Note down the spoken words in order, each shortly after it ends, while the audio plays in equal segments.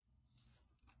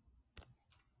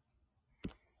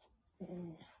Good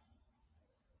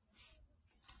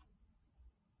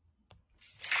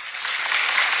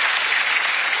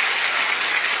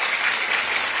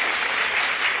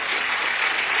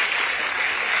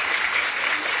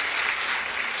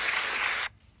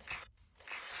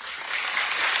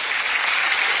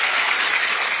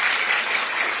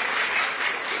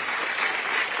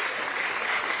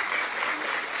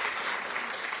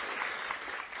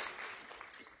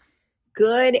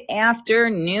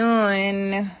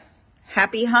afternoon.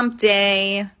 Happy hump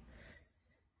day.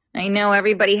 I know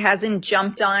everybody hasn't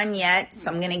jumped on yet,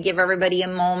 so I'm going to give everybody a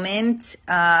moment.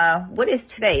 What is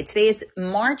today? Today is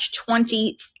March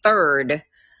 23rd,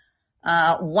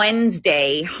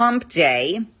 Wednesday, hump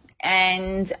day.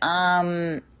 And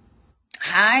I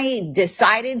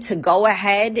decided to go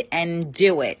ahead and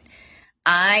do it.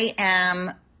 I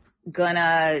am going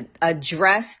to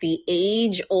address the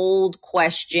age-old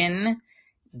question,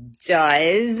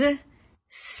 does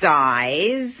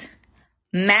size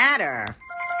matter?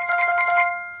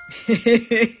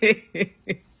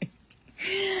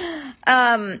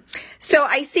 So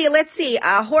I see, let's see,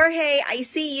 Jorge, I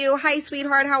see you. Hi,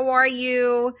 sweetheart. How are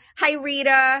you? Hi,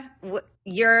 Rita.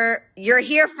 You're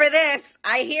here for this.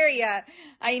 I hear ya.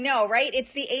 I know, right?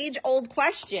 It's the age-old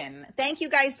question. Thank you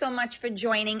guys so much for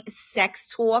joining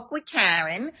Sex Talk with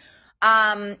Karen.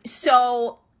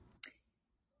 So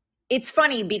it's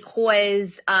funny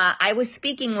because I was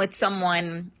speaking with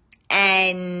someone,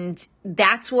 and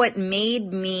that's what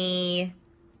made me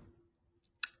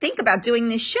think about doing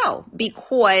this show,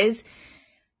 because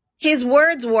his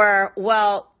words were,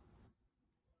 well,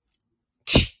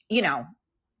 you know,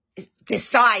 the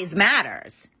size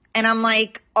matters. And I'm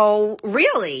like, oh,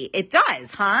 really? It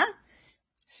does, huh?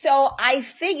 So I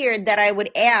figured that I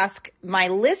would ask my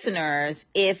listeners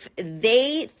if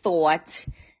they thought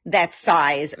that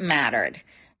size mattered.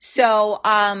 So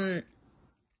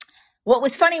what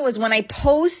was funny was when I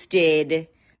posted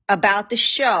about the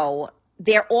show,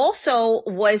 there also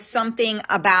was something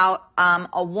about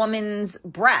a woman's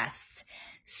breasts.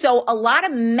 So a lot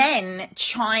of men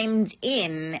chimed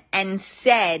in and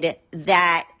said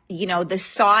that, you know, the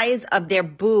size of their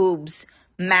boobs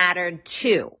mattered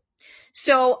too.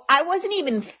 So I wasn't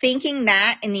even thinking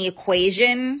that in the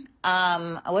equation.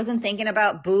 I wasn't thinking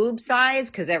about boob size,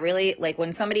 because I really, like,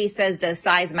 when somebody says does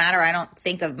size matter, I don't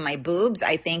think of my boobs.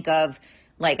 I think of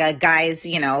like a guy's,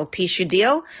 you know, piece of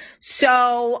deal.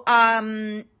 So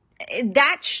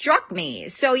that struck me.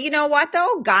 So you know what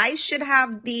though? Guys should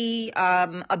have the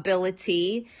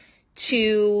ability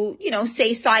to, you know,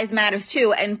 say size matters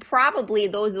too. And probably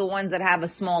those are the ones that have a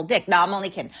small dick. No, I'm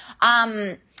only kidding.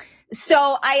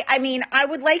 So I mean, I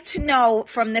would like to know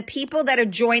from the people that are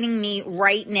joining me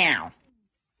right now,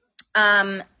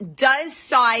 does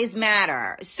size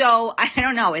matter? So I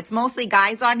don't know. It's mostly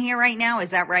guys on here right now.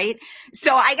 Is that right?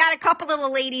 So I got a couple of the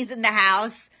ladies in the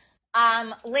house.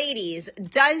 Ladies,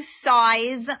 does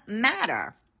size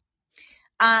matter?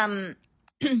 I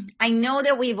know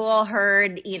that we've all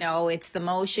heard, you know, it's the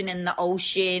motion in the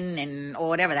ocean and or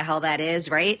whatever the hell that is,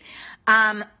 right?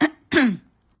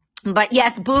 But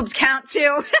yes, boobs count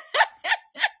too.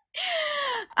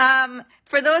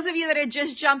 For those of you that are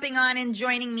just jumping on and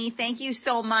joining me, thank you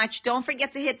so much. Don't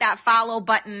forget to hit that follow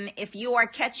button. If you are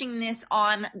catching this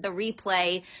on the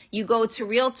replay, you go to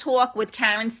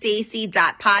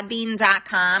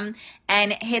realtalkwithkarenstacy.podbean.com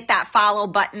and hit that follow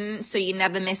button so you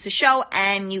never miss a show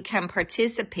and you can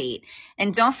participate.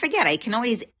 And don't forget, I can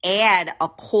always add a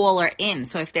caller in.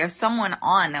 So if there's someone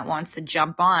on that wants to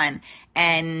jump on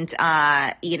and,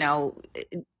 you know,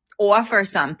 offer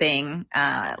something,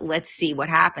 let's see what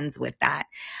happens with that.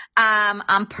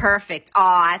 I'm perfect.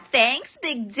 Aw, thanks,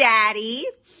 Big Daddy.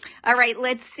 All right,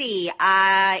 let's see.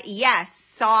 Yes,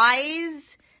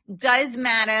 size does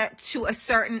matter to a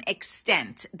certain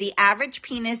extent. The average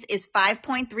penis is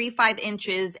 5.35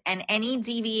 inches, and any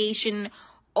deviation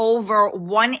over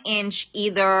 1 inch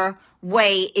either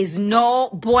way is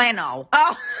no bueno.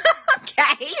 Oh,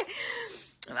 okay.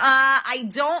 I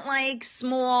don't like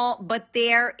small, but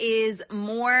there is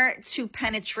more to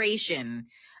penetration.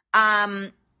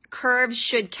 Curves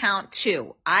should count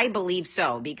too. I believe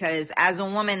so, because as a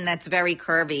woman that's very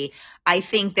curvy, I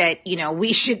think that, you know,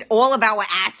 we should, all of our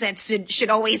assets should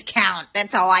always count.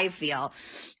 That's how I feel.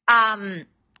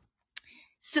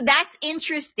 So that's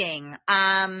interesting.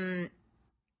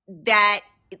 That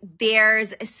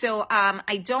there's, so,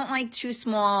 I don't like too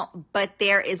small, but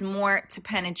there is more to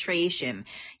penetration.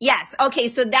 Yes. Okay.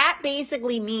 So that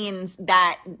basically means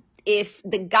that if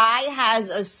the guy has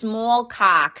a small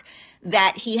cock,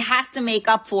 that he has to make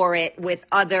up for it with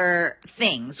other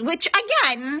things, which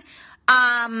again,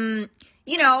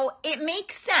 it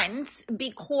makes sense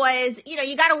because,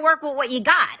 you got to work with what you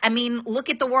got. I mean, look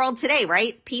at the world today,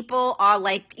 right? People are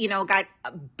like, got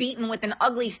beaten with an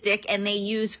ugly stick and they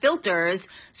use filters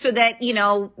so that,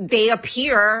 they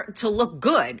appear to look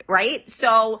good, right?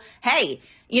 So, hey,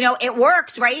 it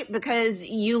works, right? Because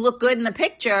you look good in the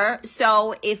picture.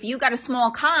 So if you got a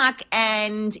small cock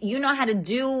and you know how to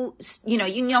do, you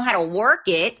know how to work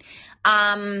it,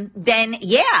 then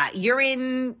yeah, you're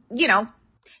in,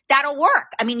 that'll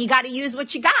work. I mean, you got to use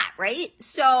what you got, right?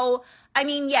 So, I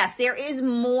mean, yes, there is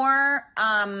more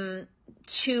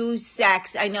to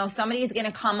sex. I know somebody's going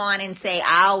to come on and say,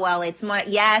 oh, well, it's more.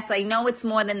 Yes, I know it's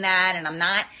more than that. And I'm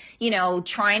not,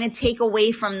 trying to take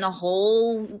away from the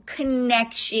whole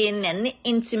connection and the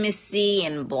intimacy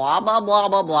and blah, blah, blah,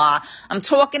 blah, blah. I'm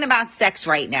talking about sex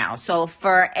right now. So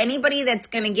for anybody that's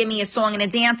going to give me a song and a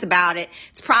dance about it,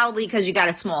 it's probably because you got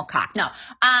a small cock. No.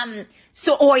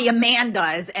 Or your man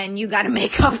does, and you got to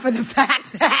make up for the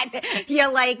fact that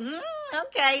you're like,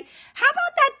 okay. How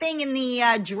about that thing in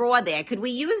the drawer there? Could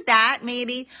we use that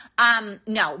maybe?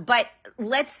 No, but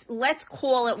let's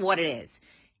call it what it is.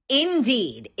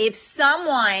 Indeed, if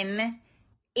someone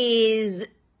is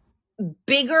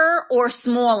bigger or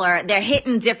smaller, they're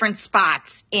hitting different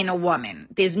spots in a woman.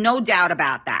 There's no doubt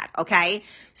about that. Okay.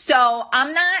 So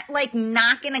I'm not like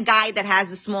knocking a guy that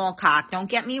has a small cock. Don't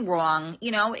get me wrong.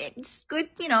 It's good.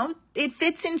 It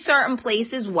fits in certain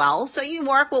places well. So you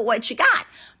work with what you got.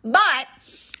 But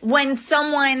when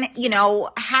someone,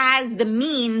 has the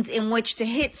means in which to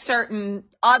hit certain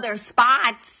other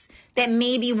spots that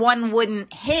maybe one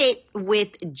wouldn't hit with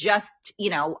just,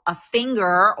 a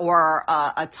finger or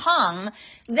a tongue,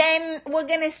 then we're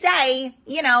going to say,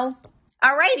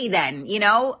 alrighty then,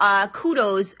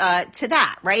 kudos to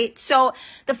that, right? So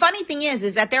the funny thing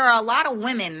is that there are a lot of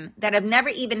women that have never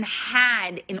even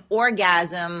had an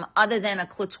orgasm other than a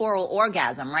clitoral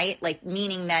orgasm, right? Like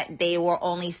meaning that they were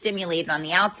only stimulated on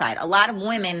the outside. A lot of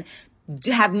women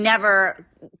have never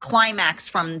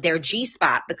climaxed from their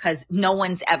G-spot because no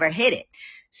one's ever hit it.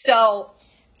 So,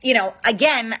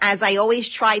 again, as I always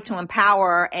try to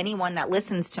empower anyone that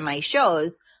listens to my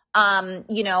shows,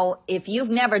 if you've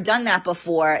never done that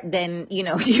before, then,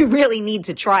 you really need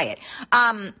to try it.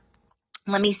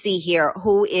 Let me see here.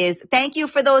 Thank you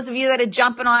for those of you that are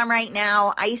jumping on right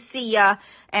now. I see ya.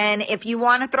 And if you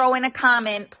want to throw in a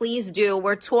comment, please do.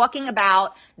 We're talking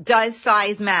about, does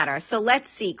size matter? So let's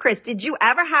see. Chris, did you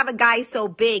ever have a guy so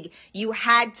big you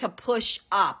had to push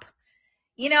up?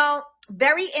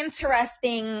 Very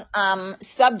interesting,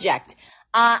 subject.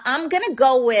 I'm going to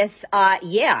go with,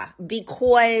 yeah,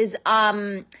 because,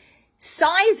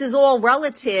 size is all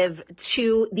relative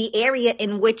to the area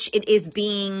in which it is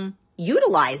being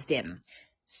utilized in.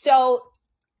 So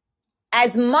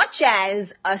as much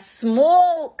as a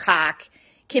small cock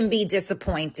can be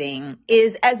disappointing,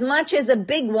 is as much as a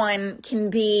big one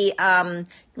can be,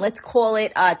 let's call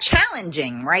it,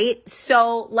 challenging, right?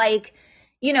 So like,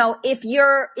 if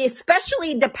you're,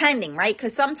 especially depending, right?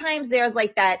 Cause sometimes there's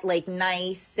like that, like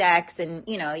nice sex and,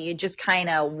 you're just kind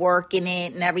of working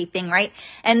it and everything, right?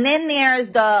 And then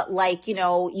there's the, like,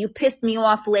 you pissed me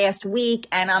off last week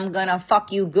and I'm gonna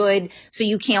fuck you good so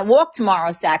you can't walk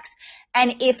tomorrow sex.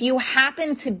 And if you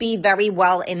happen to be very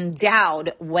well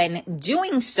endowed when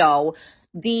doing so,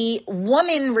 the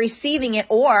woman receiving it,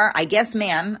 or I guess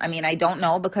man, I mean, I don't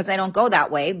know because I don't go that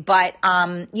way, but,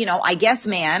 I guess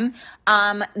man,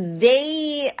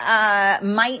 they,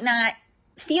 might not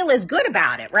feel as good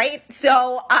about it, right?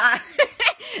 So,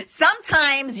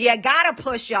 sometimes you gotta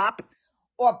push up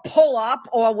or pull up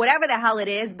or whatever the hell it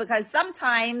is, because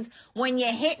sometimes when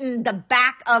you're hitting the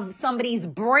back of somebody's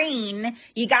brain,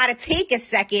 you gotta take a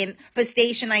second for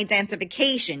station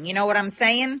identification. You know what I'm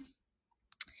saying?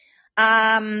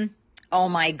 Oh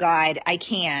my God, I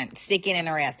can't stick it in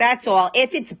her ass. That's all.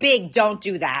 If it's big, don't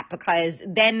do that because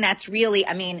then that's really,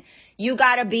 I mean, you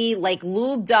gotta be like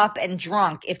lubed up and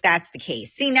drunk if that's the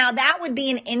case. See, now that would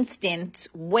be an instance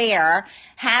where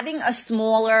having a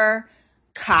smaller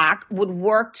cock would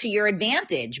work to your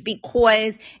advantage,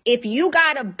 because if you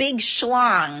got a big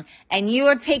schlong and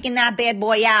you're taking that bad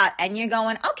boy out and you're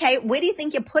going, okay, where do you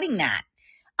think you're putting that?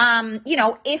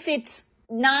 If it's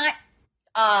not,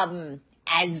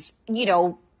 as,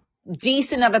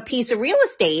 decent of a piece of real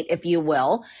estate, if you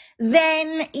will,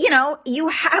 then, you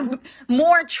have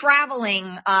more traveling,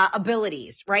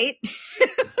 abilities, right?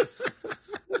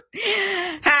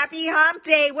 Happy hump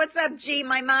day. What's up, G?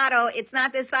 My motto, it's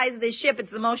not the size of the ship, it's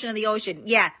the motion of the ocean.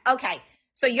 Yeah. Okay.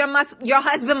 So your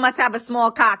husband must have a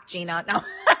small cock, Gina. No,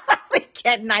 I'm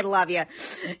kidding. I love you.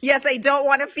 Yes, I don't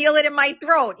want to feel it in my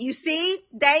throat. You see?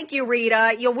 Thank you,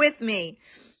 Rita. You're with me.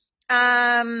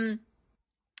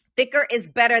 thicker is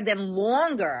better than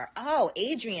longer. Oh,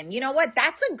 Adrian, you know what?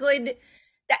 That's a good,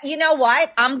 you know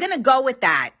what? I'm going to go with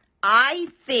that. I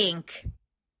think,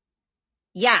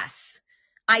 yes,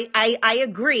 I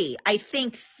agree. I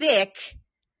think thick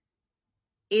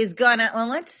is gonna, well,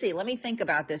 let's see. Let me think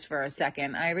about this for a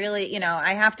second. I really,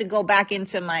 I have to go back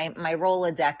into my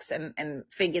Rolodex and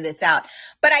figure this out.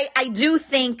 But I do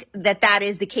think that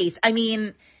is the case. I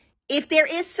mean, if there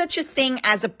is such a thing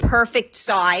as a perfect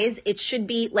size, it should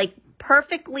be like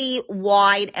perfectly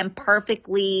wide and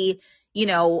perfectly,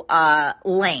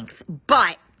 length.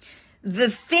 But the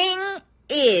thing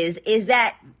is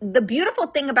that the beautiful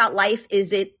thing about life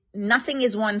is nothing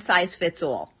is one size fits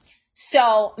all.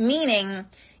 So meaning,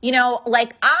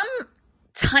 like I'm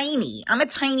tiny. I'm a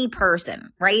tiny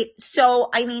person, right? So,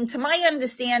 I mean, to my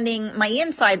understanding, my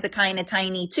insides are kind of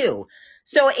tiny too.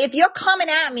 So if you're coming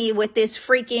at me with this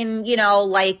freaking,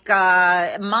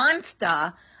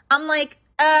 monster, I'm like,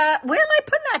 where am I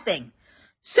putting that thing?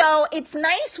 So it's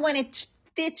nice when it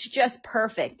fits just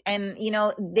perfect. And,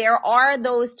 there are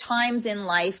those times in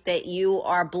life that you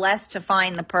are blessed to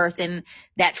find the person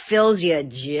that fills you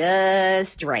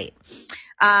just right.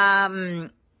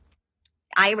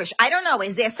 Irish. I don't know.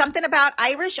 Is there something about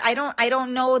Irish? I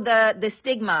don't know the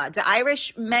stigma. Do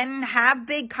Irish men have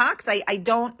big cocks? I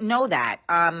don't know that.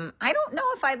 I don't know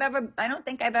if I don't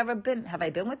think I've ever been, have I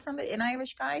been with an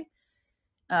Irish guy?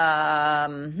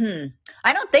 I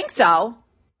don't think so.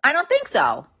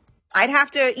 I'd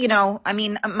have to,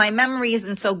 my memory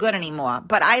isn't so good anymore,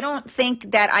 but I don't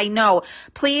think that I know.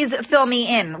 Please fill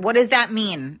me in. What does that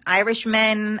mean? Irish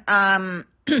men,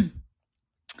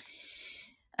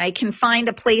 I can find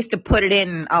a place to put it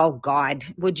in. Oh God,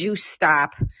 would you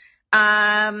stop?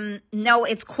 No,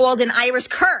 it's called an Irish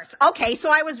curse. Okay, so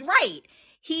I was right.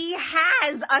 He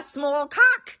has a small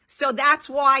cock. So that's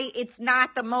why it's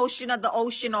not the motion of the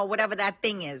ocean or whatever that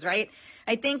thing is, right?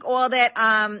 I think all that,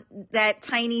 that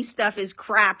tiny stuff is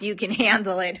crap. You can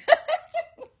handle it.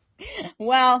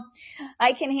 Well,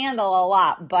 I can handle a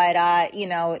lot, but, you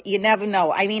never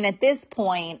know. I mean, at this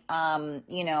point, again,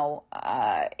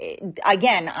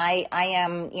 I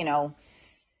am,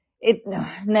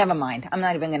 never mind. I'm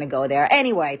not even going to go there.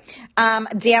 Anyway,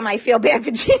 damn, I feel bad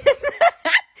for Gina.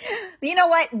 You know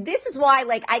what? This is why,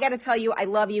 I got to tell you, I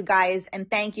love you guys and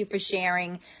thank you for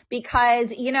sharing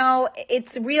because,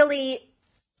 it's really,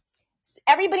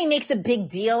 everybody makes a big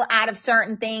deal out of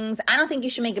certain things. I don't think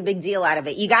you should make a big deal out of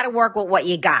it. You got to work with what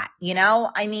you got,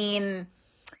 I mean,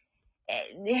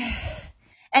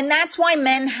 and that's why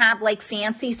men have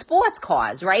fancy sports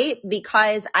cars, right?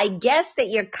 Because I guess that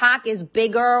your cock is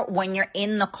bigger when you're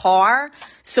in the car.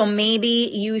 So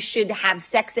maybe you should have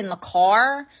sex in the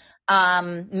car.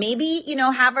 Maybe,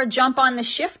 have her jump on the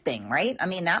shift thing, right? I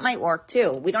mean, that might work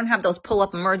too. We don't have those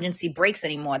pull-up emergency brakes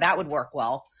anymore. That would work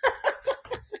well.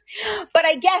 But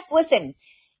I guess, listen,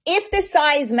 if the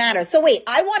size matters. So wait,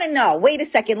 I want to know, wait a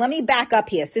second. Let me back up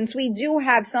here since we do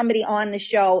have somebody on the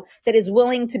show that is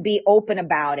willing to be open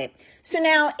about it. So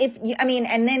now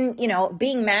and then,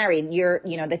 being married,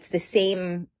 that's the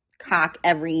same cock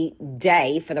every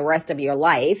day for the rest of your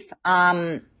life.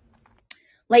 What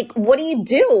do you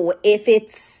do if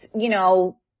it's,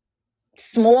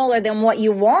 smaller than what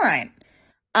you want?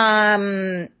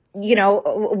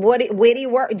 Where do you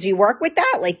work? Do you work with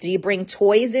that? Do you bring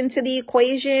toys into the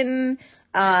equation?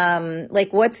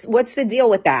 What's the deal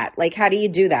with that? How do you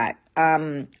do that?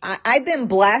 I've been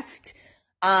blessed.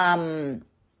 Not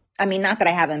that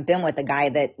I haven't been with a guy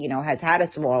that, has had a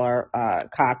smaller,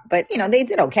 cock, but, they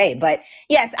did okay. But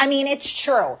yes, it's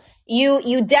true.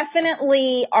 You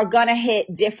definitely are going to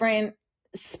hit different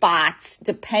spots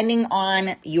depending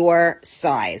on your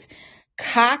size.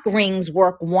 Cock rings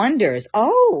work wonders.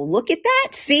 Oh, look at that.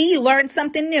 See, you learned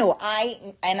something new.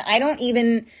 I'm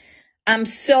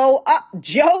so up.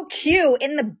 Joe Q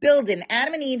in the building.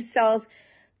 Adam and Eve sells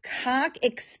cock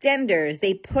extenders.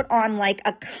 They put on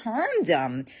a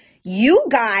condom. You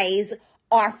guys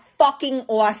are fucking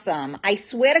awesome. I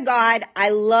swear to God, I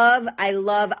love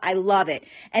it.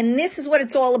 And this is what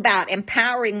it's all about,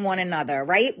 empowering one another,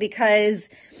 right? Because,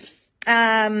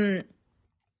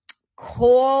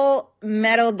 call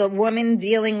Metal, the woman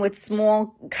dealing with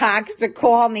small cocks, to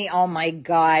call me. Oh my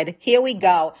God. Here we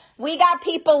go. We got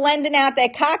people lending out their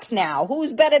cocks now.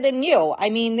 Who's better than you?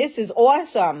 This is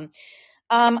awesome.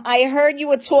 I heard you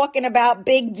were talking about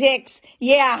big dicks.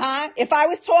 Yeah, huh? If I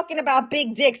was talking about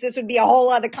big dicks, this would be a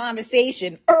whole other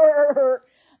conversation.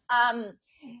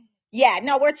 Yeah,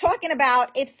 no, we're talking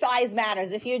about if size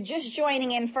matters. If you're just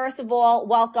joining in, first of all,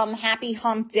 welcome. Happy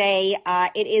Hump Day.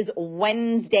 It is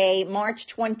Wednesday, March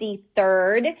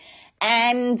 23rd.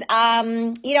 And,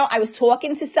 I was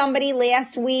talking to somebody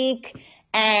last week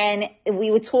and we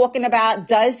were talking about not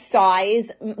does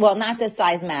size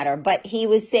matter, but he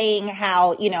was saying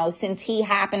how, since he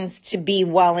happens to be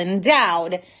well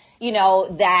endowed,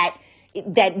 that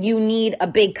you need a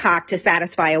big cock to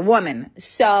satisfy a woman.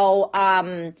 So,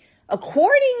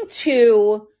 according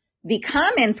to the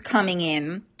comments coming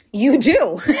in, you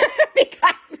do.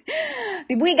 Because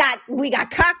we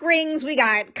got cock rings, we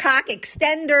got cock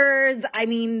extenders. I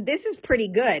mean, this is pretty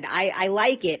good. I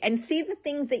like it. And see the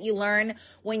things that you learn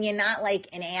when you're not like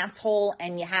an asshole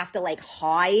and you have to like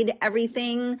hide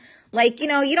everything. Like, you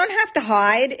don't have to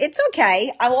hide. It's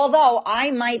okay. Although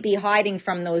I might be hiding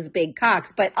from those big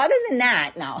cocks, but other than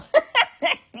that, no.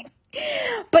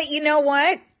 But you know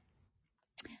what?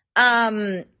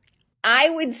 I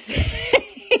would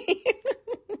say,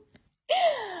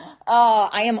 oh,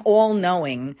 I am all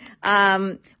knowing.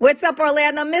 What's up,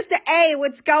 Orlando? Mr. A,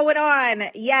 what's going on?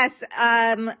 Yes.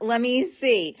 Let me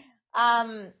see.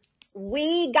 Then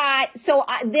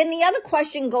the other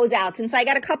question goes out since I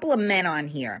got a couple of men on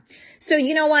here. So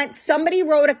you know what? Somebody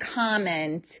wrote a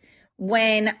comment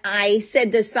when I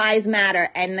said, does size matter?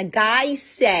 And the guy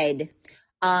said,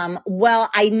 well,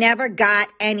 I never got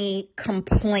any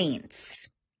complaints.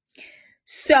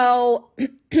 So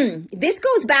this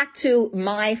goes back to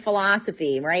my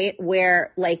philosophy, right?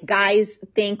 Where like guys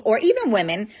think, or even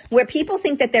women, where people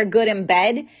think that they're good in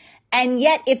bed. And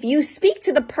yet if you speak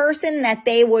to the person that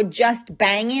they were just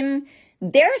banging,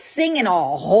 they're singing a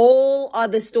whole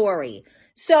other story.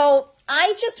 So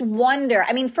I just wonder,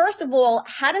 first of all,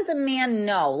 how does a man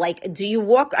know? Like, do you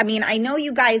walk? I know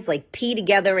you guys like pee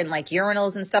together in like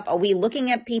urinals and stuff. Are we looking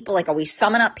at people? Like, are we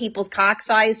summing up people's cock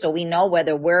size so we know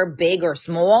whether we're big or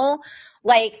small?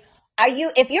 Like,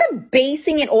 if you're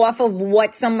basing it off of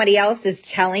what somebody else is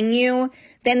telling you,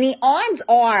 then the odds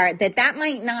are that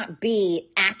might not be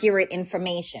accurate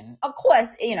information. Of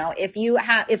course, if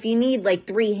you need like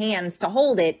 3 hands to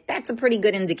hold it, that's a pretty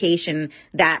good indication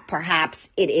that perhaps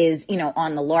it is,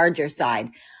 on the larger side.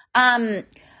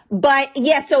 But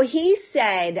yeah, so he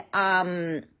said, that,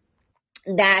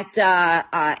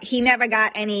 he never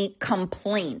got any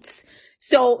complaints.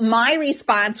 So my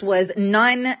response was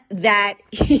none that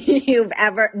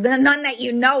none that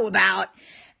you know about.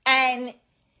 And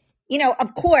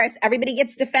of course, everybody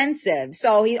gets defensive.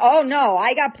 So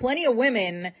I got plenty of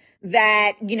women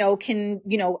that, can,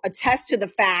 attest to the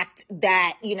fact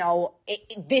that,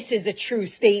 this is a true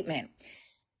statement.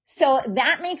 So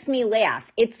that makes me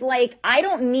laugh. It's like, I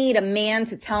don't need a man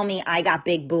to tell me I got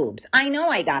big boobs. I know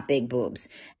I got big boobs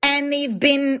and they've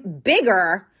been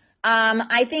bigger.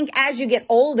 I think as you get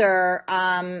older,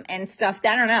 and stuff,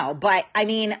 I don't know, but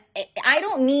I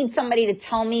don't need somebody to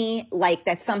tell me like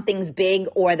that something's big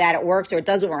or that it works or it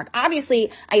doesn't work.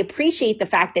 Obviously, I appreciate the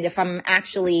fact that if I'm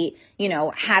actually,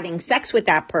 having sex with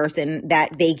that person,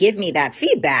 that they give me that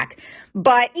feedback,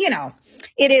 but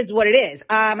it is what it is.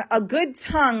 A good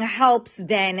tongue helps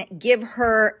then give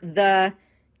her the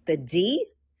D.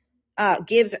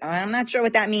 I'm not sure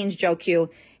what that means, Joe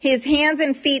Q. His hands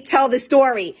and feet tell the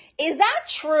story. Is that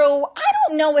true? I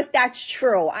don't know if that's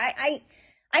true. I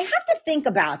have to think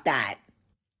about that.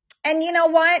 And you know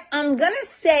what? I'm going to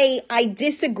say I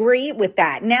disagree with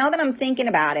that now that I'm thinking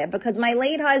about it, because my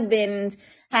late husband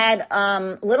had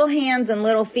little hands and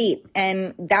little feet,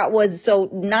 and that was so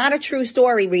not a true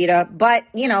story, Rita, but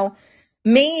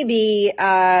maybe,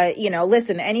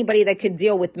 listen, anybody that could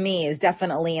deal with me is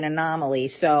definitely an anomaly.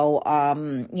 So,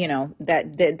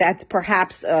 that's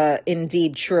perhaps,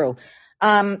 indeed true.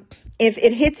 If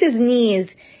it hits his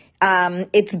knees,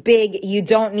 it's big. You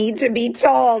don't need to be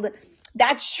told.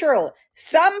 That's true.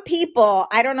 Some people,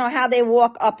 I don't know how they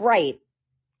walk upright.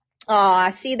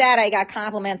 See that? I got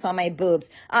compliments on my boobs.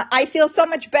 I feel so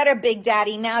much better, Big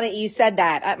Daddy, now that you said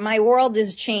that. My world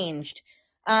has changed.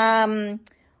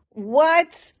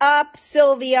 What's up,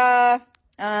 Sylvia?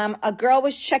 A girl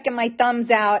was checking my thumbs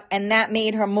out and that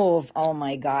made her move. Oh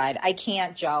my God. I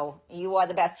can't, Joe. You are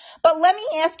the best. But let me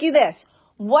ask you this.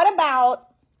 What about,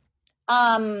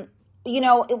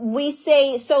 we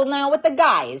say, so now with the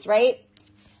guys, right?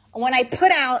 When I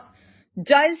put out,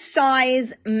 does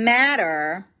size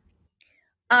matter?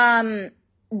 A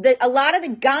lot of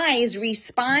the guys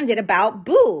responded about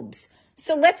boobs.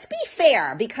 So let's be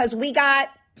fair, because we got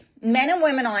men and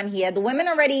women on here. The women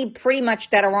already pretty much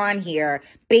that are on here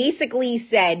basically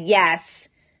said, yes,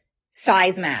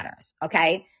 size matters.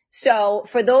 Okay. So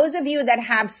for those of you that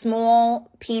have small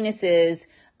penises,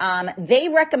 they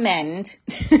recommend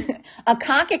a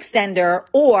cock extender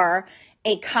or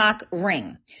a cock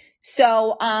ring.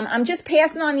 So I'm just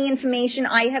passing on the information.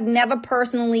 I have never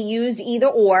personally used either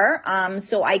or,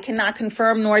 so I cannot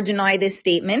confirm nor deny this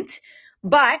statement.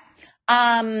 But,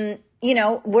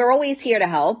 we're always here to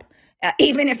help,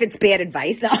 even if it's bad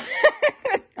advice. No,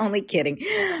 only kidding.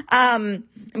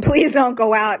 Please don't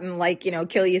go out and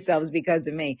kill yourselves because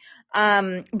of me.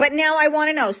 But now I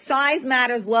want to know, size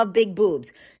matters, love big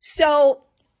boobs. So,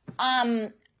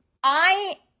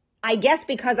 I guess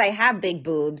because I have big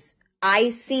boobs, I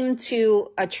seem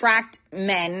to attract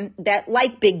men that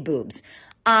like big boobs.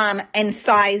 And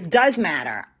size does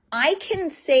matter. I can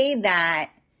say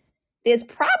that there's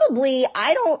probably,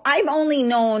 I've only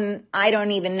known, I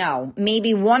don't even know,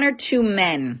 maybe one or two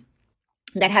men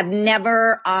that have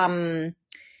never,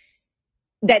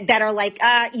 that are like,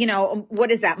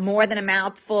 what is that? More than a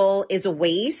mouthful is a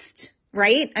waste,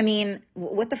 right? I mean,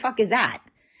 what the fuck is that?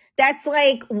 That's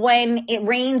like when it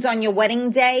rains on your wedding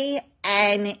day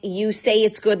and you say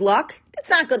it's good luck. That's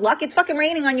not good luck. It's fucking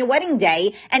raining on your wedding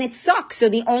day and it sucks. So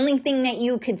the only thing that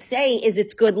you could say is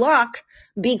it's good luck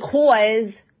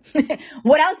because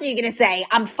what else are you going to say?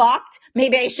 I'm fucked.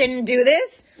 Maybe I shouldn't do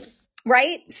this.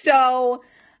 Right? So,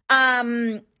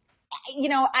 I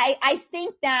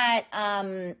think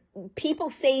that people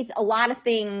say a lot of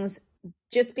things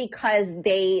just because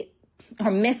they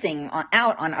are missing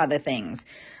out on other things.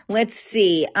 Let's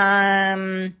see.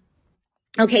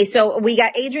 Okay, so we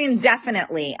got Adrian,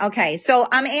 definitely. Okay, so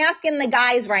I'm asking the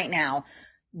guys right now,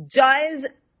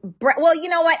 well, you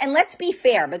know what? And let's be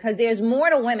fair because there's more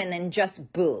to women than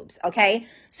just boobs, okay?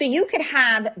 So you could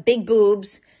have big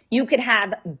boobs, you could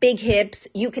have big hips,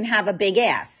 you can have a big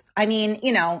ass. I mean,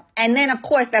 and then of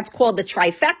course that's called the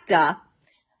trifecta.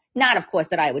 Not, of course,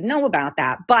 that I would know about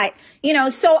that, but,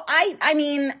 so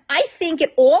I think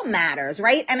it all matters,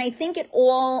 right? And I think it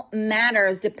all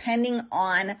matters depending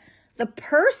on the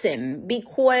person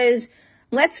because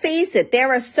let's face it,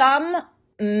 there are some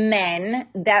men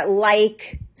that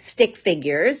like stick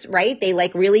figures, right? They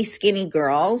like really skinny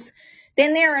girls.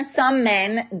 Then there are some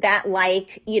men that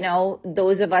like,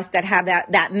 those of us that have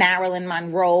that Marilyn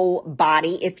Monroe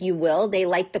body, if you will, they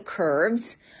like the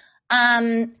curves.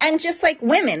 And just like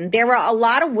women, there are a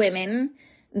lot of women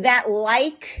that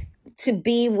like to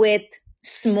be with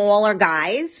smaller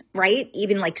guys, right?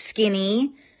 Even like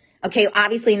skinny. Okay,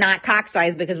 obviously not cock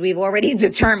size because we've already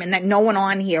determined that no one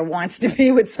on here wants to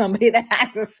be with somebody that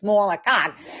has a smaller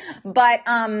cock. But,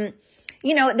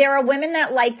 there are women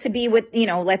that like to be with,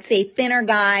 let's say thinner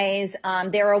guys.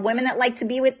 There are women that like to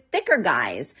be with thicker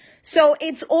guys. So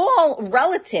it's all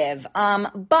relative.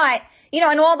 But,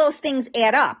 and all those things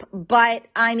add up. But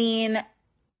I mean,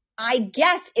 I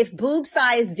guess if boob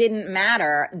size didn't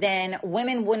matter, then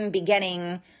women wouldn't be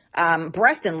getting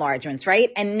breast enlargements, right?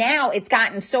 And now it's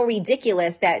gotten so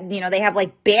ridiculous that, they have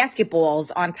like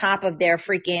basketballs on top of their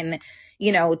freaking,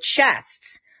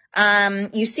 chests.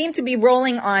 You seem to be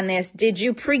rolling on this. Did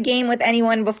you pregame with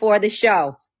anyone before the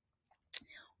show?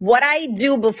 What I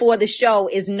do before the show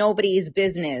is nobody's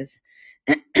business.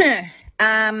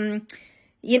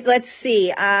 Let's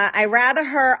see. I rather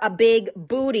her a big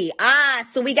booty.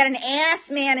 So we got an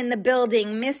ass man in the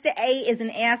building. Mr. A is an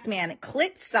ass man.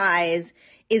 Clit size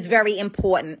is very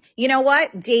important. You know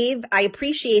what, Dave? I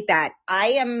appreciate that.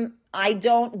 I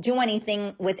don't do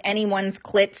anything with anyone's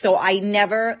clit, so I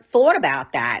never thought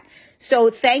about that. So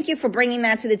thank you for bringing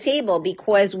that to the table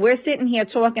because we're sitting here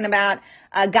talking about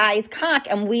a guy's cock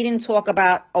and we didn't talk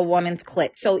about a woman's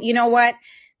clit. So you know what?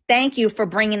 Thank you for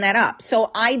bringing that up. So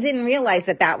I didn't realize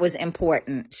that was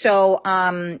important. So,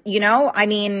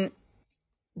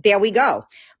 there we go.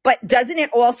 But doesn't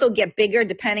it also get bigger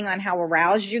depending on how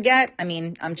aroused you get? I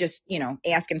mean, I'm just,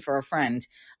 asking for a friend.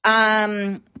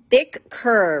 Thick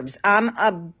curves. I'm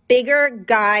a bigger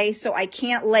guy, so I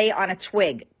can't lay on a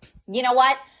twig. You know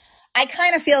what? I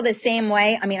kind of feel the same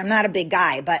way. I mean, I'm not a big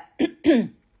guy, but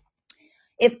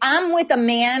if I'm with a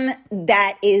man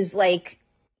that is like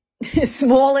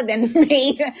smaller than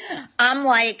me, I'm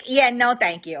like, yeah, no,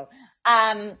 thank you.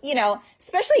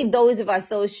 Especially those of us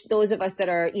that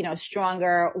are,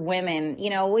 stronger women,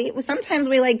 we sometimes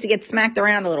we like to get smacked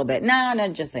around a little bit. No,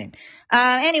 just saying.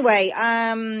 Anyway,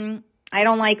 I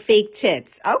don't like fake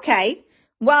tits. Okay.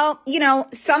 Well,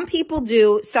 some people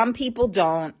do, some people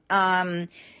don't.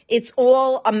 It's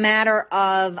all a matter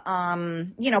of,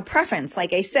 preference,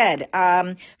 like I said.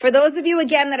 For those of you,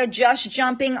 again, that are just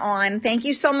jumping on, thank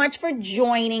you so much for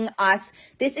joining us.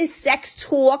 This is Sex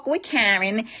Talk with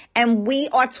Karen, and we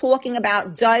are talking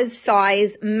about, does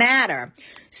size matter?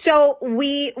 So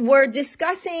we were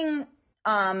discussing,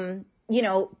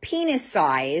 penis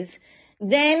size.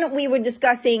 Then we were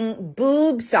discussing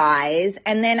boob size.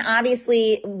 And then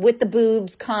obviously with the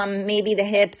boobs come maybe the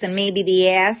hips and maybe the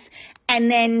ass. And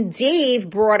then Dave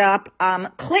brought up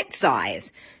clit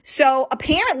size. So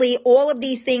apparently all of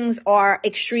these things are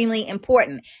extremely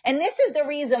important. And this is the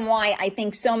reason why I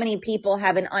think so many people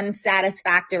have an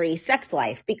unsatisfactory sex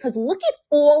life, because look at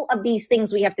all of these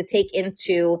things we have to take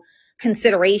into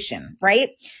consideration, right?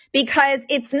 Because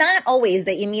it's not always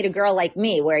that you meet a girl like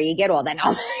me where you get all that.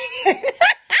 No.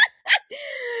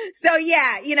 So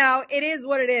yeah, it is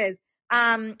what it is.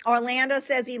 Orlando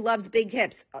says he loves big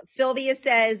hips. Sylvia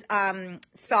says,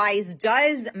 size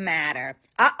does matter.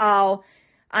 Uh-oh.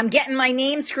 I'm getting my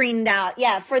name screened out.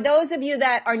 Yeah. For those of you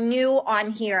that are new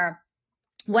on here,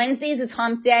 Wednesdays is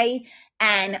hump day.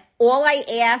 And all I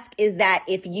ask is that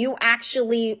if you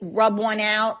actually rub one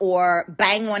out or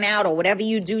bang one out or whatever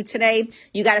you do today,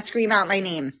 you got to scream out my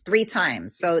name 3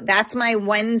 times. So that's my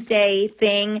Wednesday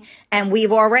thing. And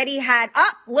we've already had,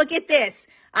 look at this.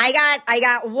 I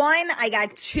got 1, I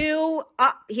got 2.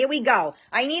 Here we go.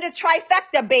 I need a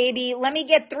trifecta, baby. Let me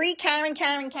get 3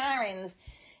 Karens.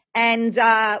 And,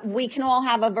 we can all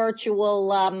have a virtual,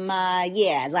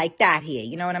 like that here.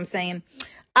 You know what I'm saying?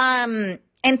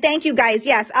 And thank you guys.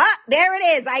 Yes. There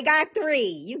it is. I got 3.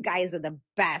 You guys are the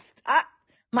best.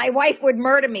 My wife would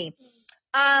murder me.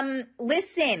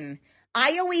 Listen,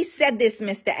 I always said this,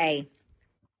 Mr. A.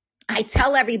 I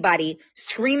tell everybody,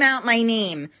 scream out my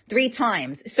name 3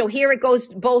 times. So here it goes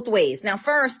both ways. Now,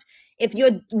 first, if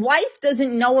your wife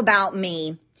doesn't know about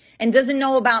me and doesn't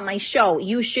know about my show,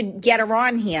 you should get her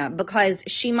on here because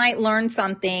she might learn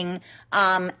something,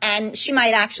 and she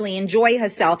might actually enjoy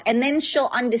herself. And then she'll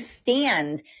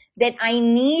understand that I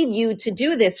need you to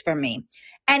do this for me.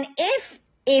 And if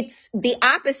it's the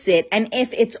opposite, and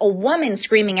if it's a woman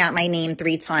screaming out my name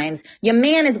 3 times, your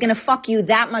man is going to fuck you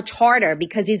that much harder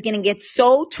because he's going to get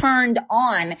so turned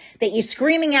on that you're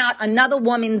screaming out another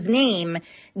woman's name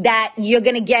that you're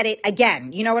going to get it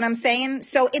again. You know what I'm saying?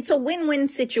 So it's a win-win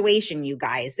situation, you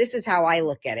guys. This is how I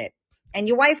look at it. And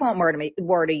your wife won't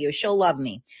murder you. She'll love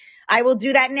me. I will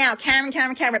do that now. Karen.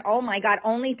 Oh my God,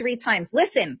 only 3 times.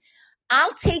 Listen,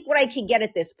 I'll take what I can get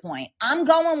at this point. I'm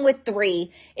going with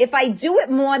 3. If I do it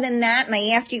more than that, and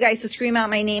I ask you guys to scream out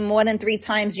my name more than 3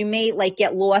 times, you may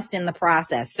get lost in the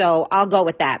process. So I'll go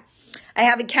with that. I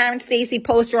have a Karen Stacy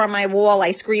poster on my wall.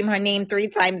 I scream her name 3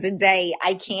 times a day.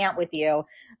 I can't with you.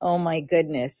 Oh my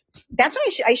goodness. That's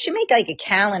what I should make a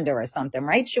calendar or something,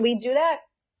 right? Should we do that?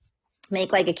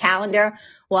 Make a calendar.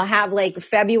 We'll have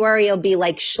February, it'll be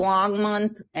schlong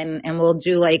month, and we'll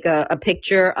do a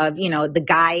picture of, the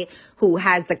guy who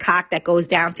has the cock that goes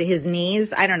down to his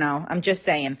knees. I don't know. I'm just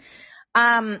saying.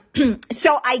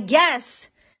 So I guess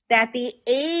that the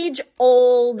age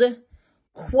old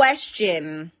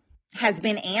question has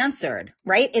been answered,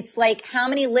 right? It's how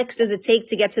many licks does it take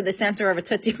to get to the center of a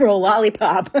Tootsie Roll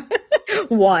lollipop?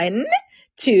 1,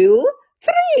 2,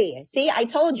 3. See, I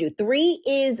told you 3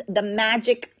 is the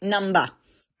magic number.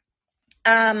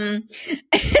 3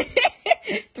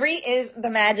 is the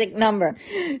magic number.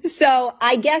 So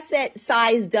I guess that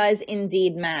size does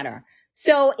indeed matter.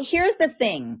 So here's the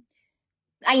thing.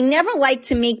 I never like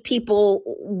to make people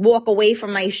walk away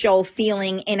from my show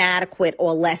feeling inadequate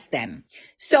or less than.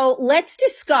 So let's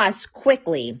discuss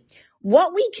quickly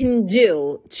what we can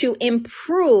do to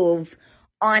improve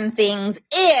on things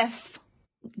if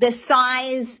the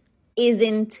size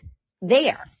isn't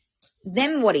there.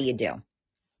 Then what do you do?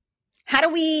 How do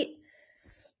we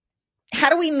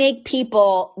make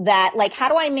people that how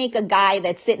do I make a guy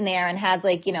that's sitting there and has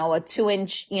a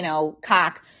 2-inch,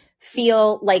 cock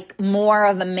feel more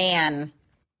of a man?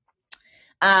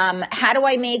 How do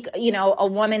I make, a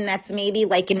woman that's maybe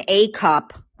an A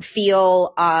cup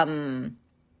feel,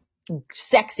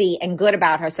 sexy and good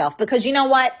about herself? Because you know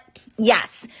what?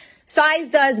 Yes, size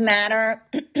does matter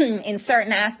in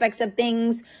certain aspects of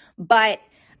things, but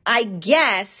I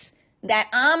guess that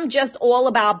I'm just all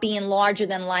about being larger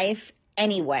than life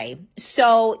anyway.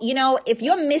 So, if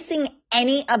you're missing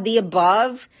any of the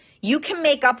above, you can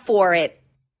make up for it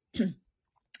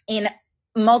in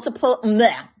multiple,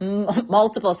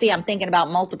 see, I'm thinking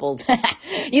about multiples.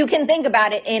 You can think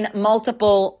about it in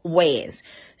multiple ways.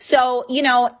 So,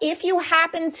 if you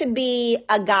happen to be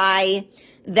a guy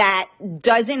that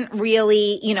doesn't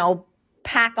really,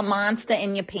 pack a monster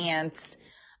in your pants,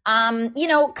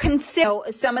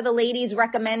 consider some of the ladies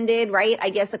recommended, right? I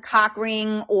guess a cock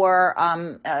ring or,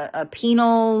 a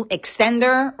penile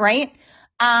extender, right?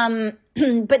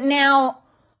 But now,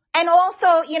 and also,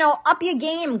 up your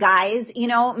game, guys,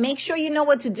 make sure you know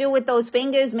what to do with those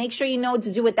fingers. Make sure you know what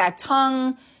to do with that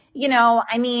tongue.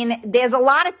 I mean, there's a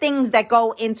lot of things that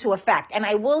go into effect. And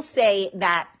I will say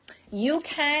that you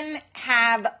can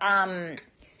have,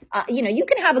 you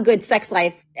can have a good sex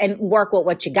life and work with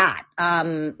what you got.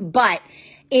 But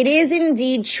it is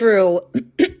indeed true.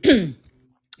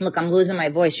 Look, I'm losing my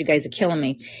voice. You guys are killing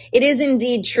me. It is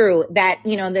indeed true that,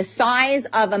 the size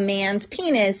of a man's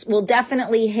penis will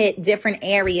definitely hit different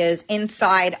areas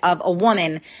inside of a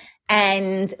woman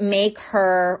and make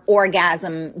her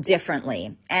orgasm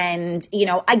differently. And,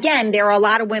 again, there are a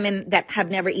lot of women that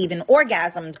have never even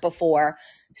orgasmed before.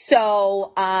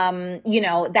 So,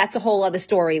 that's a whole other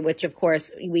story, which of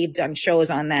course we've done shows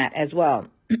on that as well.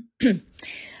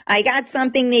 I got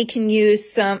something they can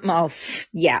use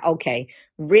okay.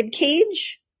 Rib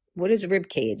cage? What is rib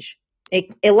cage?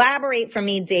 Elaborate for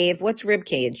me, Dave. What's rib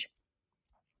cage?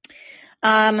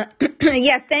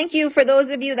 Yes, thank you for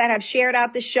those of you that have shared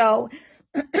out the show.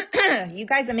 You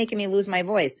guys are making me lose my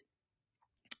voice.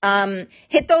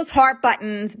 Hit those heart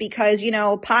buttons because,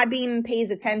 Podbean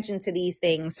pays attention to these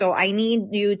things. So I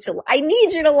need you to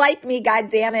like me,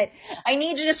 God damn it. I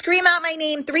need you to scream out my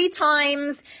name 3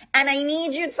 times and I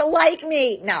need you to like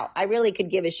me. No, I really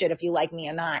could give a shit if you like me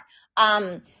or not.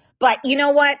 But you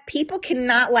know what? People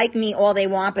cannot like me all they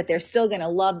want, but they're still going to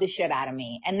love the shit out of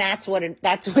me. And that's what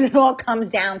it all comes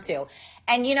down to.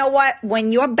 And you know what?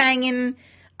 When you're banging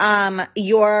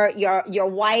your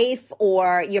wife,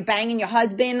 or you're banging your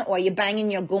husband, or you're banging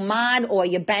your gumad, or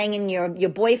you're banging your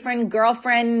boyfriend,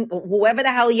 girlfriend, whoever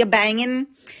the hell you're banging,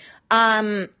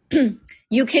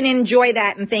 you can enjoy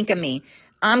that and think of me.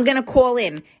 I'm going to call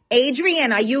in.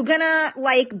 Adrian, are you going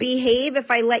to behave if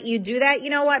I let you do that? You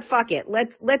know what? Fuck it.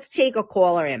 Let's take a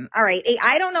caller in. All right.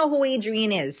 I don't know who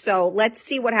Adrian is, so let's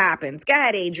see what happens. Go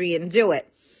ahead, Adrian. Do it.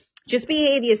 Just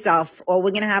behave yourself or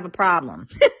we're going to have a problem.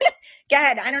 Go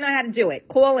ahead. I don't know how to do it.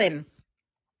 Call in.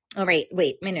 All right.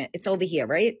 Wait a minute. It's over here,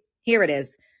 right? Here it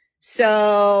is.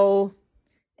 So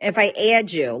if I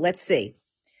add you, let's see.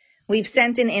 We've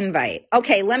sent an invite.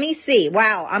 Okay. Let me see.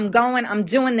 Wow. I'm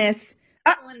doing this.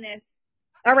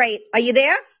 All right. Are you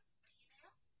there?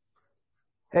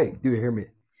 Hey, do you hear me?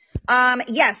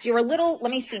 Yes, you're a little,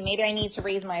 let me see. Maybe I need to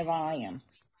raise my volume.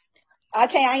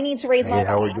 Okay. I need to raise my volume.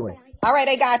 How are you doing? All right,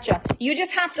 I gotcha. You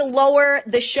just have to lower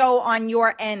the show on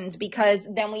your end because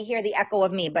then we hear the echo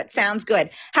of me, but sounds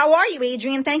good. How are you,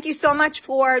 Adrian? Thank you so much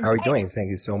for... How are you doing? Thank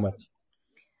you so much.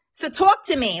 So talk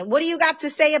to me. What do you got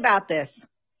to say about this?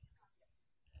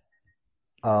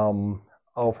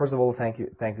 First of all, thank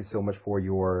you so much for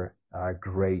your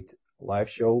great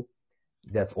live show.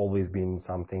 That's always been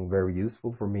something very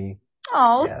useful for me.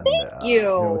 Oh, and, thank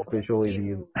you.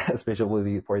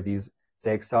 Especially for these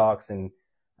sex talks and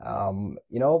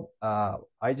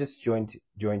I just joined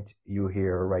you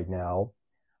here right now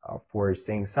for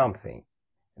saying something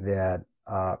that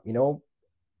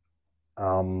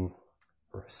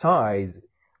size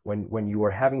when you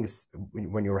are having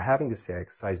the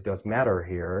sex, size does matter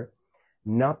here,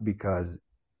 not because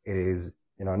it is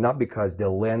not because the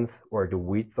length or the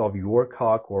width of your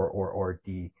cock or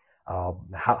the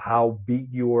how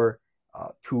big your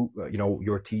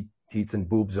your teats and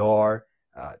boobs are.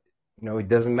 It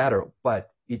doesn't matter,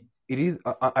 but it is,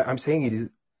 I'm saying it is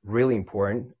really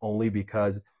important only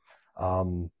because,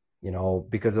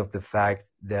 because of the fact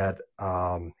that,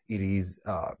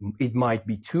 it might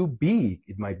be too big.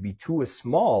 It might be too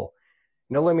small.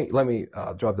 Let me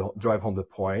drive home the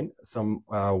point. Some,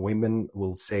 women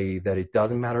will say that it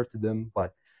doesn't matter to them,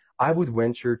 but I would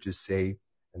venture to say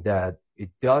that it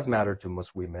does matter to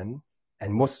most women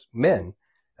and most men.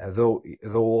 Though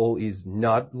all is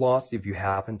not lost if you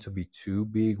happen to be too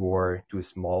big or too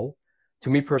small. To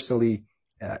me personally,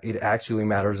 it actually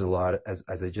matters a lot, as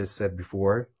I just said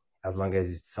before, as long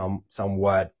as it's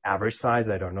somewhat average size.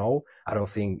 I don't know. I don't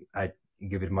think I'd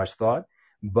give it much thought.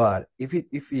 But if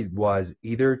it was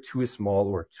either too small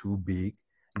or too big,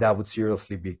 that would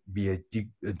seriously be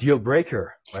a deal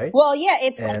breaker, right? Well, yeah,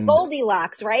 it's like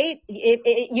Goldilocks, right?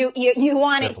 You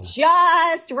want it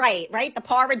just right? The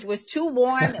porridge was too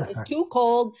warm, it was too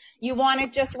cold. You want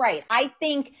it just right. I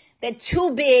think that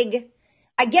too big,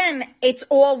 again, it's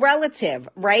all relative,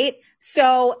 right?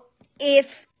 So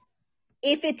if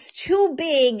it's too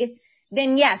big,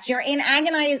 then yes, you're in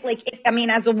agonized,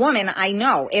 as a woman, I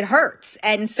know it hurts.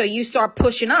 And so you start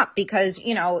pushing up because,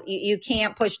 you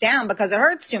can't push down because it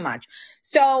hurts too much.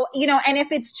 So, and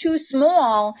if it's too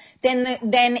small, then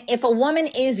if a woman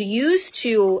is used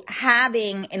to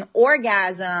having an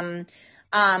orgasm,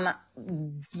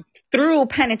 through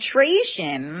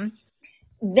penetration,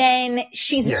 then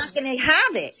she's not going to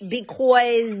have it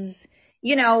because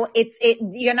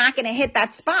you're not going to hit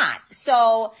that spot.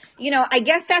 So, I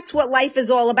guess that's what life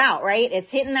is all about, right? It's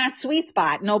hitting that sweet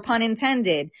spot. No pun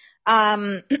intended.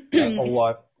 That's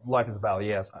what life is about.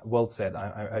 Yes, well said.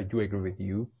 I do agree with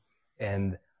you.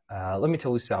 And let me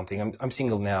tell you something. I'm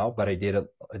single now, but I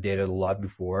dated a lot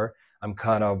before. I'm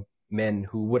kind of men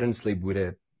who wouldn't sleep with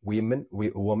a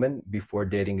woman before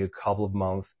dating a couple of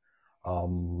months.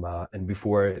 And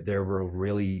before there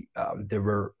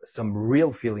were some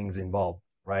real feelings involved,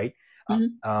 right?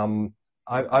 Mhm.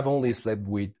 I've only slept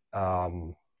with,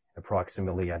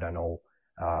 approximately, I don't know,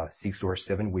 6 or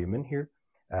 7 women here.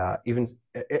 Even,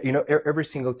 every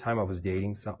single time I was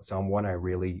dating someone I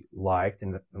really liked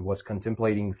and was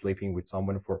contemplating sleeping with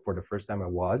someone for the first time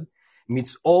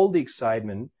amidst all the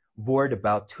excitement, worried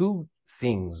about two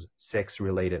things sex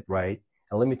related, right?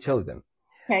 And let me tell you them.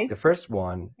 Okay. The first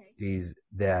one is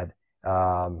that,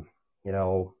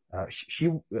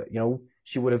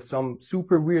 she would have some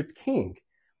super weird kink,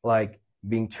 like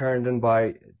being turned on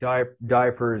by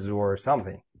diapers or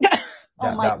something.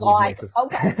 Oh my That would God. make us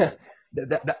Okay.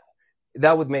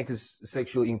 that would make us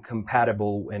sexually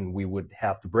incompatible and we would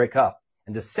have to break up.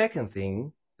 And the second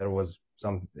thing that was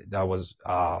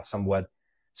somewhat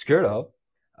scared of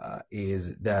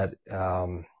is that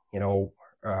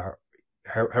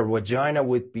her vagina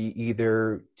would be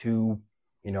either too,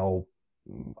 you know,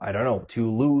 I don't know,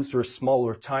 too loose or small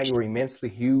or tiny or immensely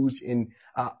huge. And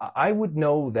I would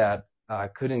know that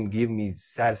couldn't give me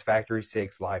satisfactory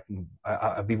sex life, and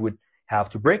we would have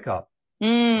to break up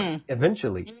Mm.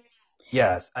 eventually.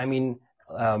 Yes, I mean,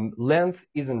 length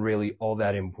isn't really all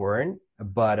that important,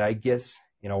 but I guess,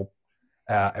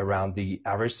 around the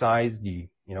average size, the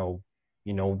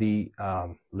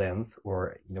length,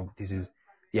 or, this is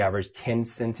the average 10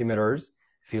 centimeters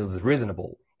feels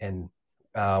reasonable. And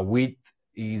width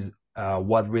is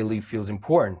what really feels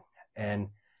important. And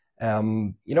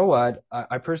you know what?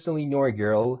 I personally know a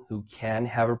girl who can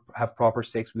have proper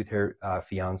sex with her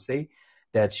fiance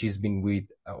that she's been with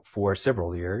for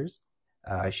several years.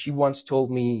 She once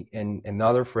told me and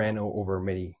another friend over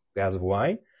many glasses of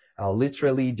wine,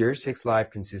 literally their sex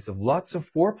life consists of lots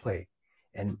of foreplay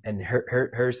and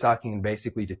her sucking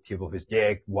basically the tip of his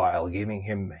dick while giving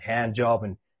him a hand job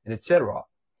and etc.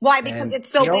 Why? Because And it's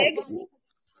so big?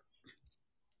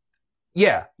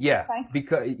 yeah,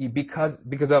 Okay. because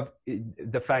of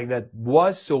the fact that it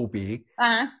was so big,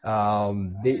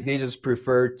 they just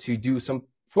preferred to do some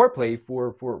foreplay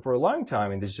for a long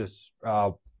time, and they just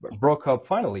broke up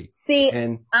finally. See,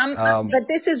 And but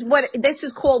this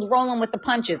is called rolling with the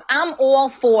punches. I'm all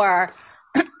for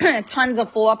tons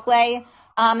of foreplay.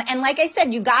 And like I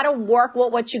said, you got to work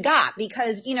with what you got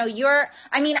because,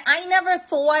 I never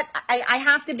thought, I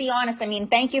have to be honest. I mean,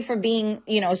 thank you for being,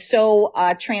 so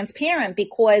transparent,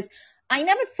 because I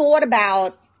never thought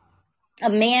about a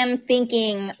man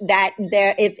thinking that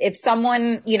if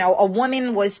someone, a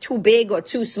woman was too big or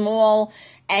too small,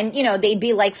 and, they'd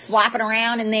be like flopping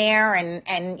around in there and,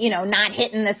 not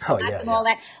hitting the spots and all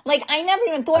that. Like, I never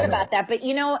even thought about that. But,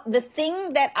 the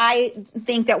thing that I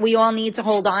think that we all need to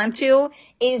hold on to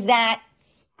is that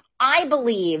I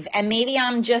believe, and maybe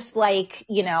I'm just like,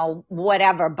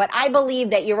 whatever, but I believe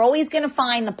that you're always going to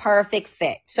find the perfect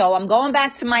fit. So I'm going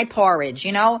back to my porridge,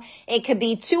 it could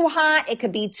be too hot, it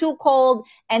could be too cold,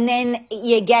 and then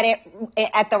you get it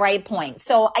at the right point.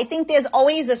 So I think there's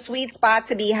always a sweet spot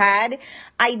to be had.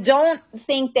 I don't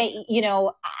think that,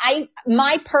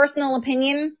 my personal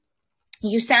opinion,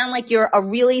 you sound like you're a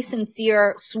really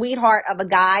sincere sweetheart of a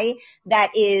guy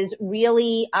that is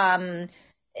really,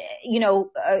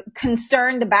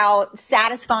 concerned about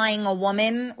satisfying a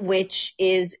woman, which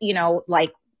is,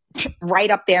 like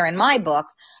right up there in my book.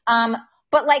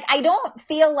 But like, I don't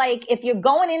feel like if you're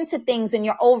going into things and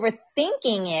you're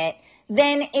overthinking it,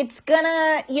 then it's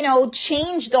gonna,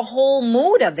 change the whole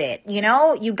mood of it.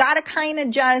 You gotta kind of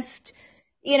just,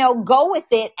 go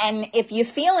with it. And if you're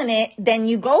feeling it, then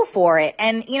you go for it.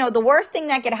 And, the worst thing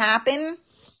that could happen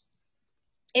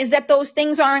is that those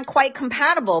things aren't quite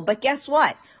compatible. But guess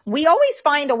what? We always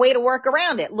find a way to work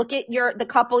around it. Look at the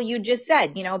couple you just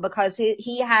said, because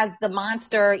he has the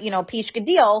monster, Pishka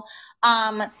deal.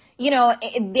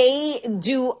 They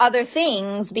do other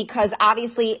things because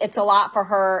obviously it's a lot for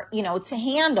her, to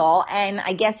handle. And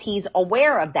I guess he's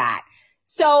aware of that.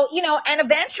 So, and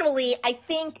eventually I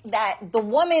think that the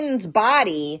woman's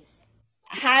body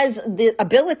has the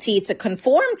ability to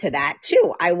conform to that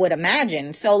too, I would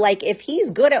imagine. So like if he's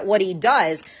good at what he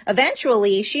does,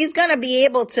 eventually she's going to be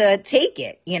able to take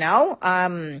it,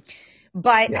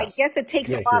 but yes. I guess it takes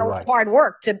a lot of hard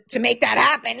work to make that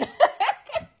happen.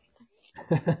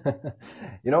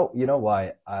 You know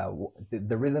why?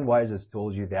 The reason why I just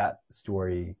told you that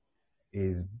story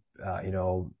is,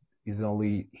 is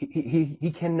only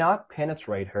he cannot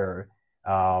penetrate her,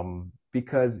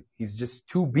 because he's just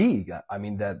too big. I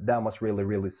mean, that must really,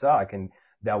 really suck, and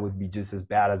that would be just as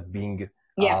bad as being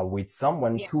Yeah. with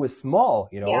someone too small.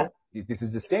 Yeah. This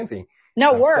is the same thing.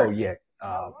 No, So worse. yeah,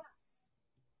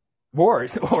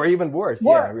 worse or even worse.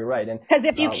 Yeah, Worse. you're right. And Because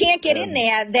if you can't get in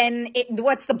there, then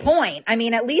what's the point? I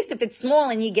mean, at least if it's small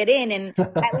and you get in, and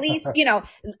at least,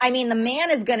 I mean, the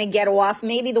man is going to get off.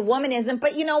 Maybe the woman isn't.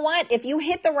 But you know what? If you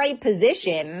hit the right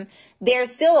position,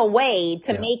 there's still a way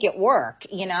to make it work.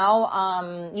 You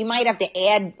might have to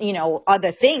add,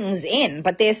 other things in,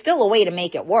 but there's still a way to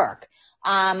make it work.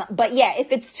 But yeah,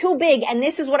 if it's too big, and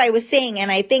this is what I was saying, and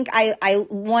I think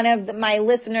one of my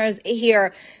listeners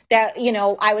here that,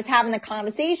 I was having the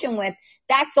conversation with,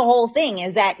 that's the whole thing,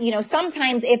 is that,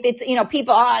 sometimes if it's,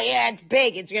 people, oh yeah, it's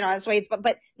big, it's, that's why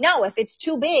but no, if it's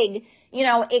too big,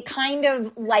 it kind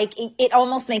of like, it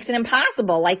almost makes it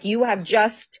impossible, like you have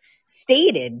just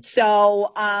stated.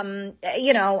 So,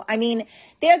 I mean,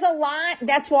 there's a lot.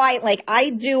 That's why, like,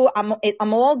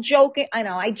 I'm all joking. I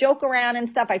know I joke around and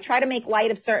stuff. I try to make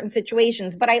light of certain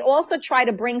situations, but I also try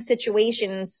to bring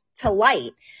situations to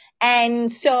light.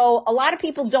 And so a lot of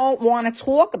people don't want to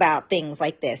talk about things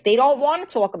like this. They don't want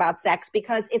to talk about sex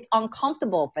because it's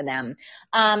uncomfortable for them.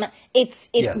 It's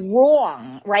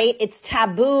wrong, right? It's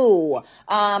taboo.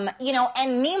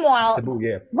 And meanwhile, taboo,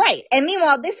 yeah. Right. And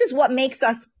meanwhile, this is what makes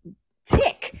us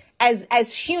tick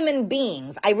as human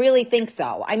beings. I really think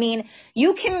so. I mean,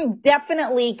 you can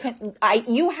definitely,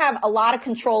 you have a lot of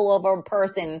control over a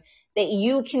person that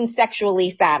you can sexually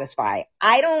satisfy.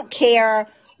 I don't care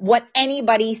what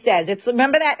anybody says.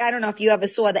 Remember that? I don't know if you ever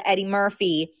saw the Eddie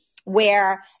Murphy,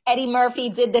 where Eddie Murphy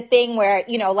did the thing where,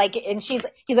 and he's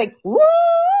like, woo!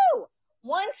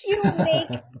 Once you make,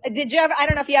 did you ever, I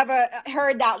don't know if you ever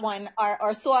heard that one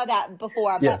or saw that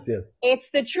before, but yes. It's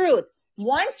the truth.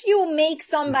 Once you make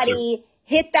somebody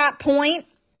hit that point,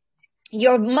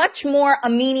 you're much more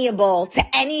amenable to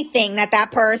anything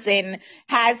that person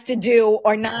has to do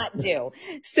or not do.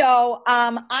 So,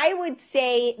 I would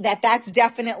say that that's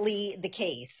definitely the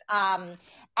case.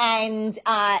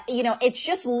 It's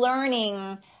just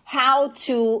learning how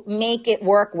to make it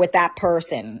work with that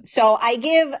person. So I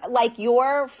give like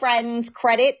your friends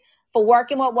credit for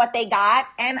working with what they got.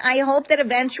 And I hope that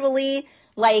eventually,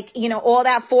 all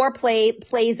that foreplay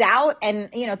plays out, and,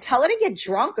 tell her to get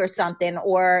drunk or something,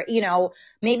 or,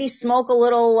 maybe smoke a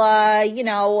little,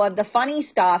 of the funny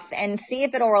stuff and see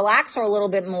if it'll relax her a little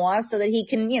bit more so that he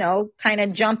can, kind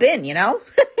of jump in,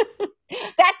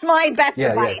 That's my best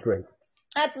advice. Yeah, great.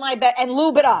 That's my bet. And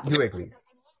lube it up. Do agree.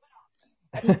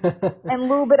 And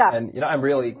lube it up. And, I'm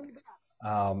really,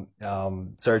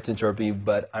 sorry to interrupt you,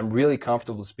 but I'm really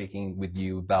comfortable speaking with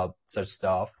you about such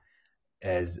stuff,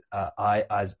 as I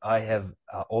have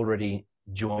already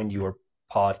joined your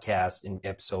podcast in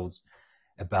episodes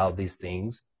about these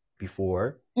things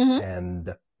before. Mm-hmm.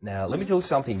 And now let me tell you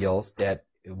something else that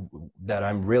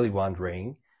I'm really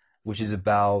wondering, which is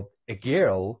about a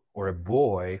girl or a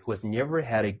boy who has never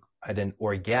had an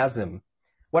orgasm.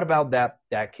 What about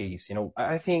that case?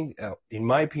 I think, in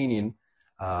my opinion,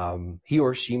 he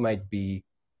or she might be,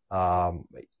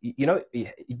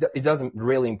 it doesn't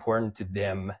really important to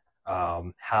them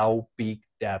how big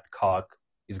that cock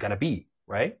is gonna be,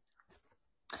 right?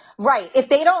 Right. If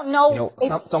they don't know,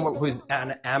 someone who is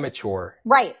an amateur.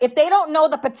 Right. If they don't know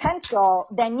the potential,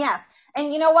 then yes.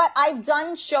 And you know what? I've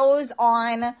done shows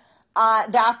on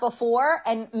that before,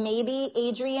 and maybe,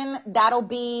 Adrian, that'll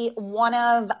be one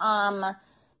of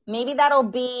maybe that'll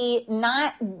be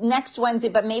not next Wednesday,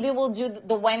 but maybe we'll do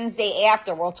the Wednesday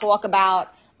after. We'll talk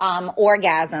about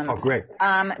orgasms. Oh, great.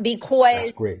 Because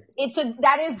that's great.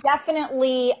 that is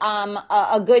definitely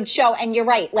a good show. And you're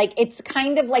right. Like, it's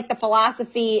kind of like the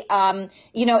philosophy,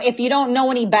 if you don't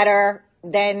know any better,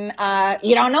 then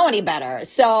you don't know any better.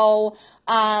 So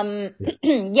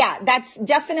yeah, that's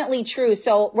definitely true.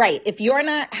 So, right, if you're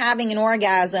not having an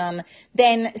orgasm,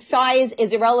 then size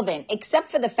is irrelevant,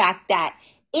 except for the fact that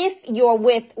if you're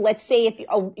with, let's say, if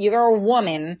you're a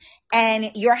woman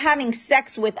and you're having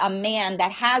sex with a man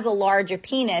that has a larger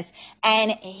penis,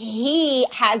 and he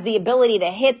has the ability to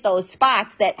hit those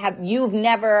spots that you've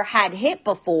never had hit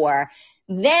before,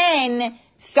 then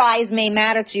size may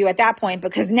matter to you at that point,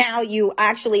 because now you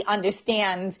actually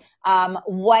understand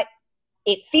what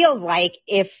it feels like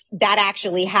if that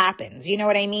actually happens. You know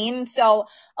what I mean? So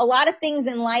a lot of things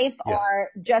in life are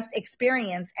just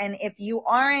experience. And if you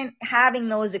aren't having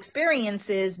those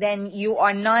experiences, then you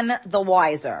are none the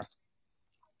wiser.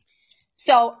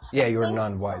 So yeah, you're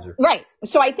none wiser. Right.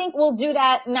 So I think we'll do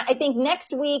that. I think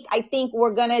next week, I think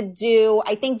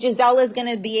Giselle is going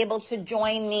to be able to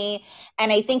join me.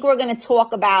 And I think we're going to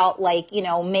talk about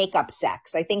makeup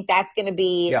sex. I think that's going to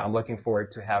be. Yeah, I'm looking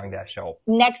forward to having that show.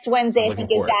 Next Wednesday, I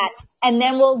think is that. And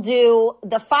then we'll do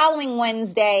the following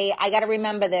Wednesday. I got to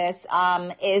remember this,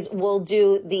 is we'll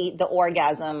do the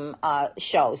orgasm,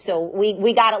 show. So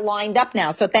we got it lined up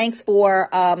now. So thanks for,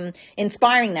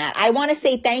 inspiring that. I want to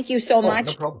say thank you so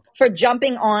much for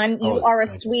jumping on. You are a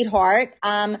sweetheart.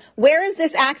 Where is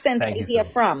this accent that you hear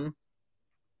from?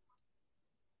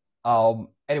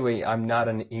 Anyway, I'm not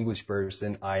an English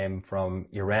person. I am from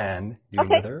Iran. Do you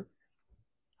know there?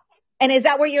 And is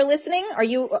that where you're listening?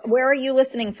 Where are you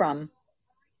listening from?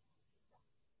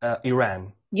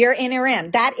 Iran. You're in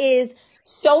Iran. That is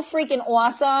so freaking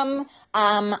awesome.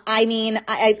 I mean,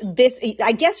 I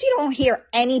guess you don't hear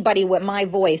anybody with my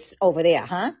voice over there,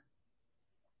 huh?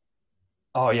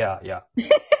 Oh, yeah.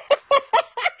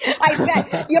 I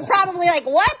bet. You're probably like,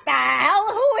 what the hell?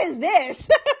 Who is this?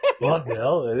 What the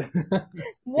hell?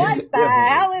 What the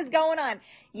hell is going on?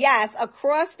 Yes,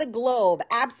 across the globe.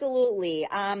 Absolutely.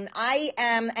 I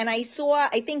am, and I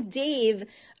think Dave,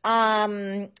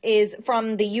 is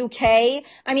from the UK.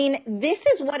 I mean, this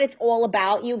is what it's all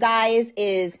about, you guys,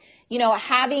 is,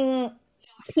 having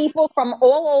people from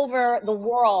all over the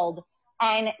world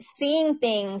and seeing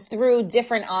things through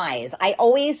different eyes. I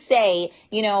always say,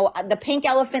 the pink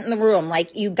elephant in the room,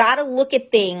 like you got to look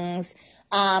at things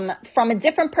from a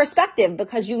different perspective,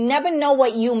 because you never know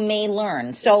what you may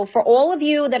learn. So for all of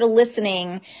you that are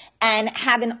listening and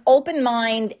have an open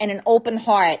mind and an open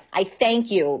heart, I thank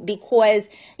you, because,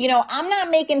 I'm not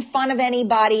making fun of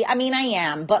anybody. I mean, I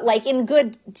am, but like in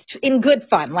good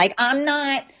fun. Like I'm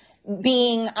not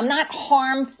trying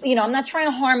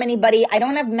to harm anybody. I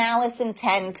don't have malice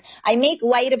intent. I make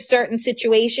light of certain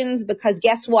situations because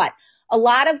guess what? A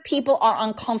lot of people are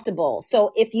uncomfortable.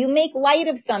 So if you make light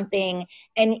of something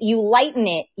and you lighten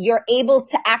it, you're able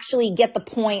to actually get the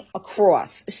point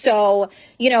across. So,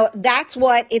 that's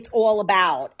what it's all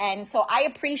about. And so I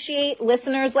appreciate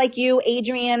listeners like you,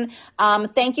 Adrian.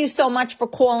 Thank you so much for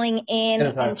calling in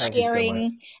and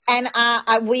sharing. And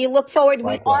we look forward.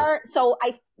 Likewise.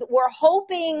 We're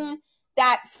hoping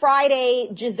that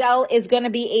Friday Giselle is going to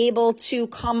be able to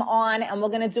come on and we're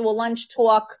going to do a lunch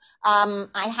talk.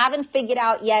 I haven't figured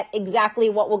out yet exactly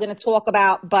what we're going to talk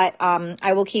about, but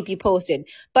I will keep you posted.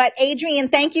 But Adrian,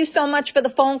 thank you so much for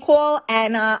the phone call,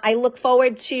 and I look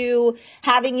forward to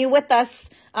having you with us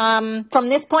from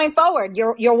this point forward.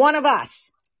 You're one of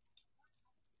us.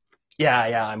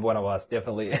 Yeah, I'm one of us,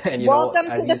 definitely. And welcome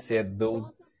as you said,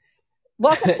 those.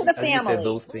 Welcome to the family. As you said,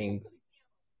 those things.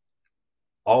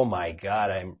 Oh my God,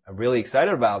 I'm really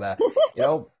excited about that.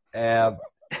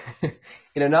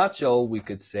 In a nutshell, we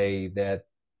could say that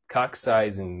cock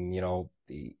size and,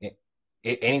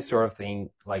 any sort of thing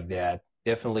like that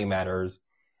definitely matters.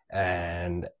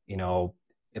 And,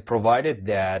 it provided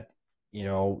that,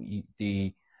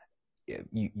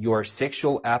 your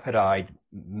sexual appetite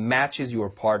matches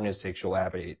your partner's sexual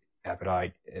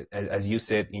appetite, as you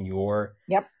said in your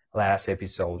last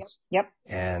episodes. Yep.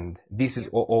 And this is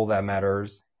all that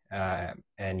matters. And,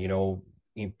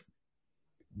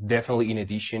 definitely in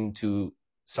addition to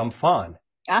some fun,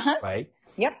 right?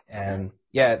 Yep. And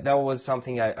yeah, that was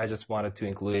something I just wanted to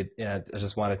include. I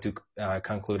just wanted to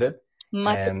conclude it.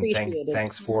 Much appreciated.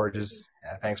 Thanks for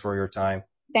your time.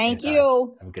 Thank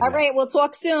you. All right, we'll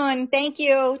talk soon. Thank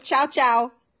you. Ciao,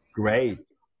 ciao. Great.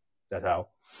 That's how.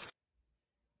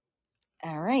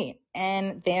 All right,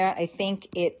 and there, I think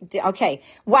okay.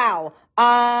 Wow.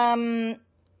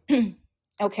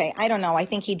 Okay, I don't know. I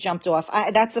think he jumped off.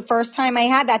 That's the first time I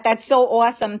had that. That's so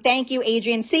awesome. Thank you,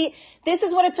 Adrian. See, this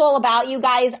is what it's all about, you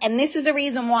guys. And this is the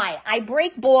reason why I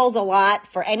break balls a lot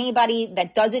for anybody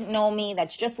that doesn't know me,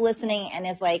 that's just listening and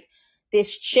is like,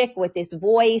 this chick with this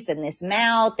voice and this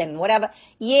mouth and whatever.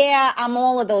 Yeah, I'm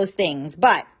all of those things.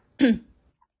 But I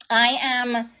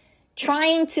am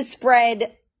trying to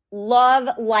spread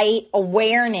love, light,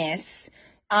 awareness.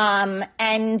 And,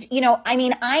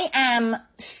 I am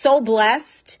so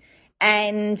blessed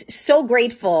and so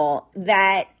grateful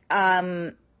that,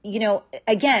 again,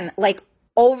 like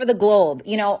over the globe,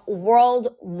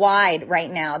 worldwide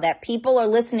right now, that people are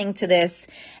listening to this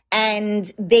and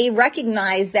they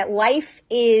recognize that life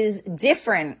is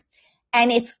different and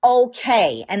it's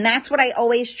okay. And that's what I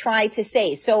always try to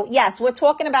say. So yes, we're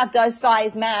talking about, does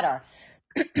size matter?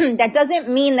 That doesn't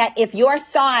mean that if your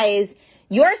size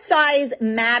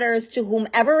matters to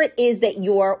whomever it is that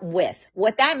you're with.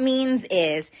 What that means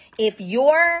is if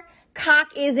your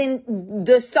cock isn't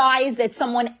the size that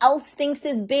someone else thinks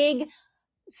is big,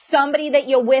 somebody that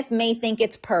you're with may think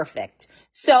it's perfect.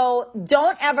 So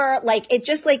don't ever, like, it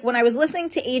just like when I was listening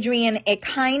to Adrian, it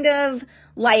kind of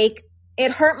like,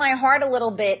 it hurt my heart a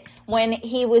little bit when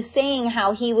he was saying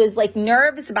how he was like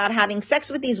nervous about having sex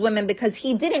with these women because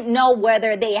he didn't know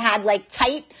whether they had like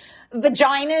tight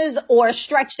vaginas or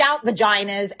stretched out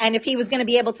vaginas and if he was going to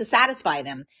be able to satisfy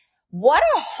them. What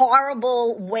a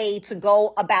horrible way to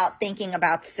go about thinking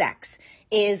about sex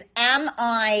is, am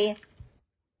I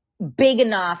big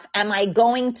enough? Am I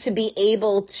going to be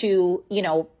able to,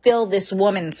 fill this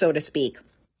woman, so to speak?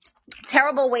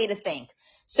 Terrible way to think.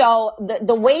 So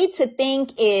the way to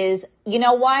think is, you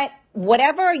know what?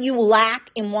 Whatever you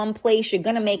lack in one place, you're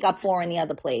going to make up for in the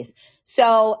other place.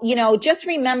 So, just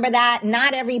remember that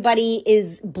not everybody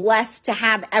is blessed to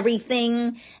have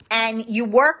everything, and you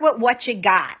work with what you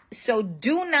got. So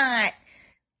do not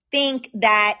think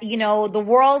that, the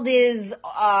world is,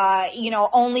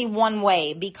 only one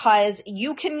way, because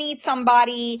you can meet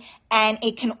somebody and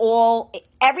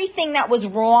everything that was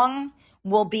wrong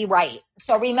will be right.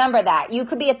 So remember that. You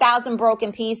could be 1,000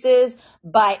 broken pieces,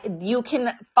 but you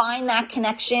can find that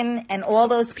connection and all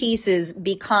those pieces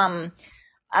become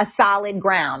a solid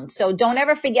ground. So don't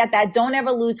ever forget that. Don't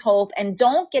ever lose hope, and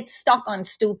don't get stuck on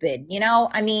stupid,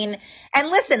 and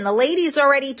listen, the ladies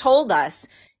already told us,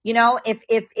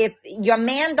 if your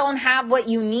man don't have what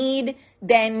you need,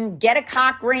 then get a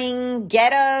cock ring,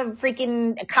 get a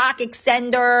freaking cock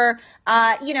extender.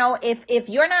 If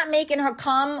you're not making her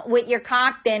come with your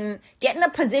cock, then get in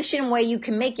a position where you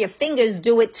can make your fingers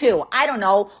do it too. I don't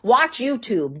know. Watch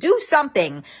YouTube. Do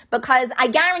something, because I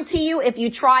guarantee you, if you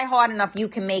try hard enough, you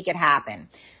can make it happen.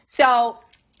 So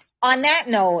on that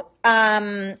note,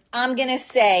 I'm going to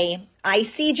say, I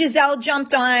see Giselle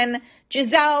jumped on.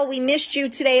 Giselle, we missed you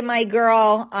today, my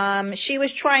girl. She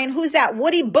was trying, who's that?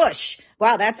 Woody Bush.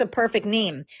 Wow, that's a perfect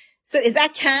name. So is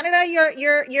that Canada?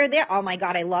 You're there? Oh my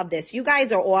God, I love this. You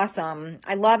guys are awesome.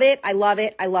 I love it. I love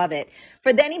it. I love it. For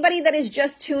anybody that is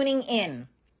just tuning in,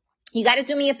 you got to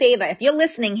do me a favor. If you're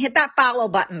listening, hit that follow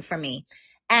button for me,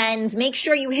 and make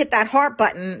sure you hit that heart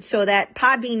button so that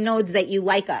Podbean knows that you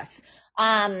like us.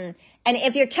 And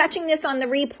if you're catching this on the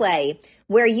replay,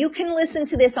 where you can listen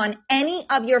to this on any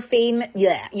of your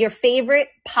favorite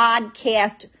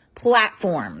podcast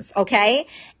platforms, okay?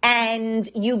 And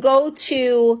you go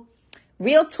to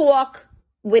Real Talk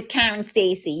with Karen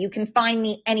Stacy. You can find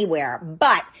me anywhere.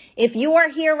 But if you are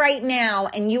here right now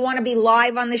and you want to be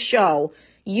live on the show,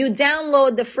 you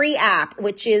download the free app,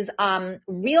 which is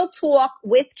Real Talk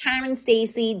with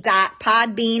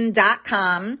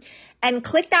KarenStacy.podbean.com. And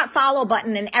click that follow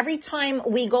button, and every time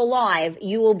we go live,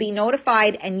 you will be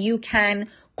notified, and you can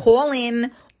call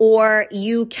in, or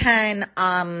you can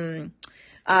comment,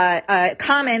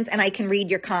 and I can read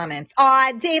your comments.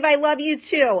 Dave, I love you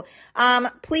too.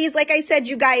 Please, like I said,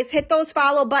 you guys, hit those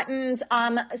follow buttons.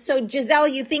 So Giselle,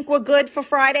 you think we're good for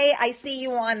Friday? I see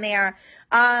you on there.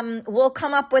 We'll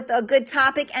come up with a good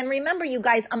topic. And remember, you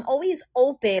guys, I'm always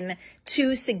open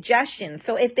to suggestions.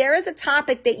 So if there is a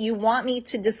topic that you want me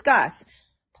to discuss,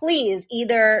 please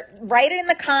either write it in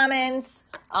the comments,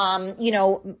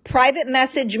 private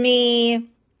message me.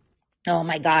 Oh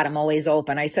my God, I'm always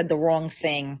open. I said the wrong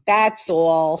thing. That's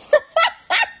all.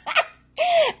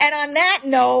 And on that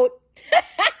note,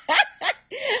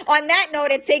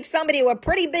 it takes somebody with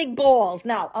pretty big balls.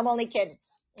 No, I'm only kidding.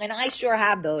 And I sure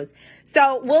have those.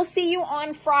 So we'll see you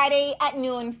on Friday at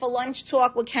noon for Lunch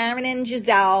Talk with Karen and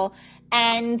Giselle.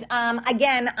 And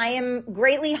again, I am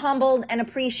greatly humbled and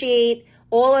appreciate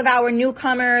all of our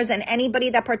newcomers and anybody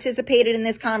that participated in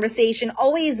this conversation.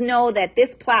 Always know that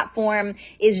this platform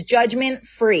is judgment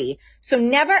free. So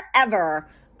never ever,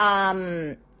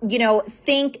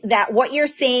 think that what you're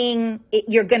saying,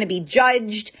 you're going to be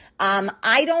judged.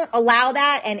 I don't allow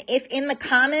that. And if in the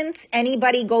comments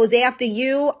anybody goes after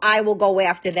you, I will go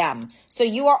after them. So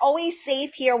you are always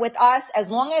safe here with us. As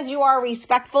long as you are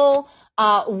respectful,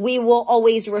 we will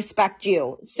always respect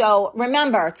you. So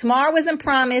remember, tomorrow isn't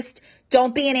promised.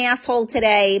 Don't be an asshole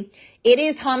today. It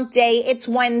is hump day. It's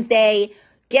Wednesday.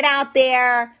 Get out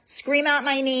there, scream out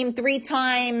my name 3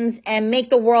 times, and make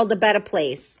the world a better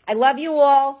place. I love you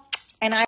all, and